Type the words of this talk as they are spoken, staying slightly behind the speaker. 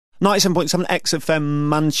97.7 XFM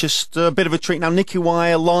Manchester. A bit of a treat now. Nicky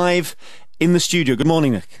live in the studio. Good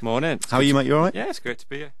morning, Nick. Morning. How are you, mate? You all right? Yeah, it's great to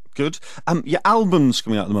be here. Good. Your album's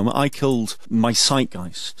coming out at the moment. I Killed My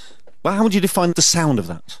Zeitgeist. Well, how would you define the sound of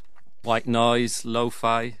that? White noise,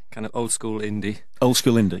 lo-fi, kind of old school indie. Old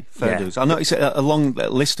school indie, fair dues. I noticed a long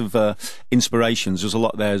list of inspirations. There's a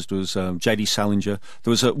lot there. There was J.D. Salinger.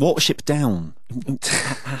 There was Watership Down.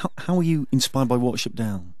 How were you inspired by Watership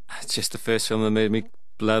Down? It's just the first film that made me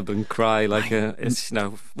blub and cry it's,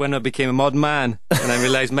 when I became a modern man and I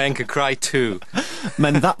realised men could cry too.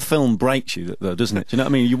 Man, that film breaks you, though, doesn't it? Do you know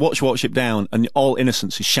what I mean? You watch Watership Down and all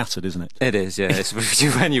innocence is shattered, isn't it? It is, yeah. It's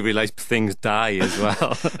when you realise things die as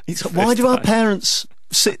well. Why do our parents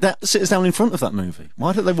sit us down in front of that movie?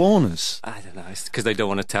 Why don't they warn us? I don't know. It's because they don't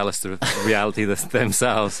want to tell us the reality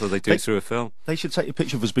themselves, so they do it through a film. They should take a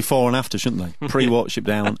picture of us before and after, shouldn't they? Pre-Watership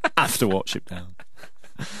Down, after Watership Down.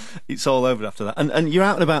 It's all over after that. And you're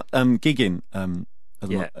out and about gigging.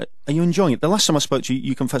 Are you enjoying it? The last time I spoke to you,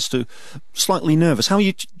 you confessed to slightly nervous. How are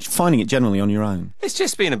you finding it generally on your own? It's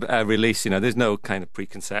just been a release, there's no kind of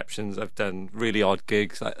preconceptions. I've done really odd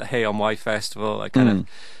gigs, like the Hey on Wye Festival. I kind of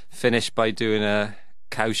finished by doing a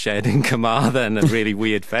cowshed in Carmarthen, a really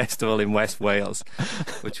weird festival in West Wales,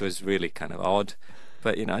 which was really kind of odd.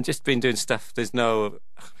 But, I've just been doing stuff. There's no,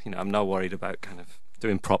 I'm not worried about kind of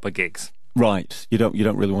doing proper gigs. Right, you don't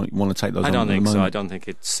really want to take those. I don't on think at the so. moment. I don't think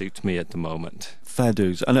it suits me at the moment. Fair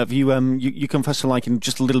dues. And have you you confessed to liking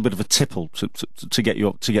just a little bit of a tipple to get you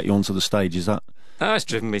onto the stage? Is that? Oh, it's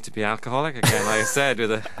driven me to be alcoholic again. Like I said,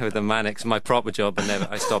 with the Manics, my proper job, and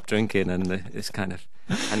I stopped drinking, and it's kind of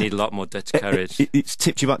I need a lot more Dutch courage. It's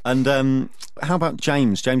tipped you back. And how about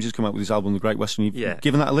James? James has come out with his album, The Great Western. You've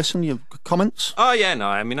given that a listen. Your comments? Oh yeah, no.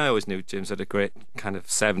 I mean, I always knew James had a great kind of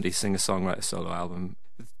 70s singer-songwriter solo album.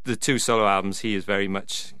 The two solo albums, he is very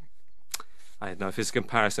much, I don't know if it's a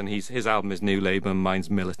comparison, his album is New Labour and mine's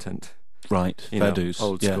Militant. Right, fair dues.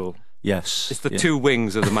 Old school. Yes. It's the two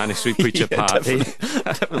wings of the Manic Street Preacher Party.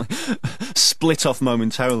 Definitely. Split off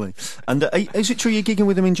momentarily. And is it true you're gigging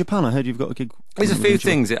with him in Japan? I heard you've got a gig. There's a few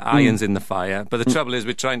things, irons in the fire, but the trouble is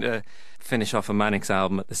we're trying to finish off a Manics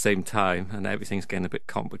album at the same time, and everything's getting a bit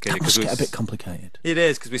complicated. That must get a bit complicated. It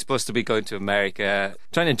is, because we're supposed to be going to America,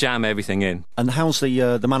 trying to jam everything in. And how's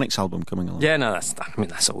the Manics album coming along? Yeah, no,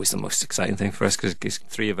 that's always the most exciting thing for us, because it's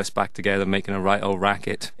three of us back together making a right old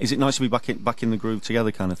racket. Is it nice to be back in the groove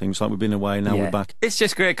together, kind of thing? It's like we've been away, now we're back. It's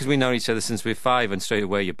just great because we know each other since we're 5, and straight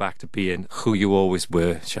away you're back to being who you always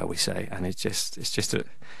were, shall we say? And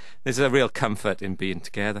there's a real comfort in being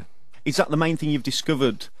together. Is that the main thing you've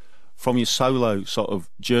discovered from your solo sort of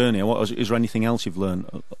journey? Or is there anything else you've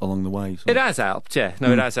learned along the way? It has helped, yeah.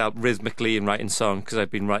 No, it has helped rhythmically in writing songs, because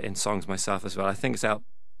I've been writing songs myself as well. I think it's helped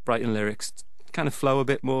writing lyrics kind of flow a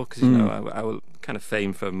bit more, because I will kind of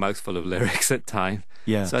fame for a mouthful of lyrics at times.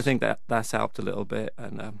 Yeah. So I think that's helped a little bit,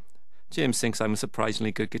 and James thinks I'm a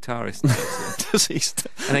surprisingly good guitarist. Does he?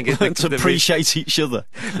 I think to appreciate each other.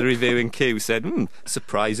 The reviewing Q said,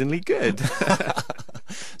 surprisingly good.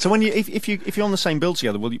 So when if you're on the same bill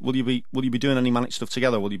together, will you be doing any Manic stuff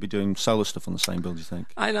together? Or will you be doing solo stuff on the same bill? Do you think?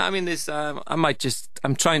 I know. I mean, there's. I'm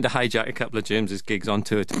trying to hijack a couple of James's gigs on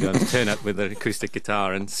tour, to be honest. Turn up with an acoustic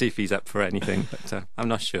guitar and see if he's up for anything. But I'm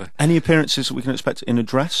not sure. Any appearances that we can expect in a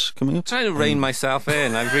dress coming up? Trying to rein myself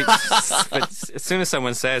in. But as soon as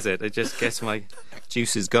someone says it, it just gets my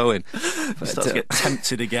juices going. But, start to get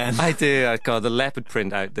tempted again. I do. I got the leopard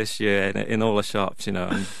print out this year in all the shops.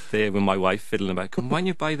 I'm there with my wife fiddling about. Why don't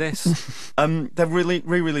you buy this? They're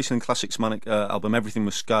re-releasing the Classics Manic album, Everything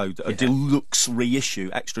Must Go, a deluxe reissue,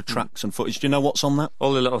 extra tracks and footage. Do you know what's on that?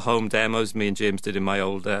 All the little home demos me and James did in my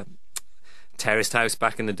old terraced house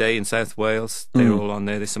back in the day in South Wales. They're all on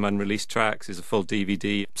there. There's some unreleased tracks. There's a full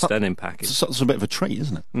DVD, stunning package. That's a bit of a treat,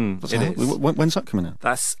 isn't it? It is. When's that coming out?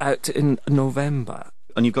 That's out in November.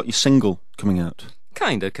 And you've got your single coming out?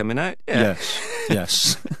 Kind of coming out, yeah.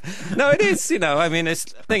 Yes. No, it is, I mean, I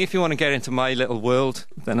think if you want to get into my little world,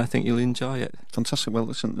 then I think you'll enjoy it. Fantastic. Well,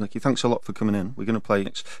 listen, Nicky, thanks a lot for coming in. We're going to play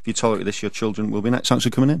next. If you tolerate this, your children will be next. Thanks for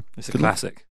coming in. It's a classic.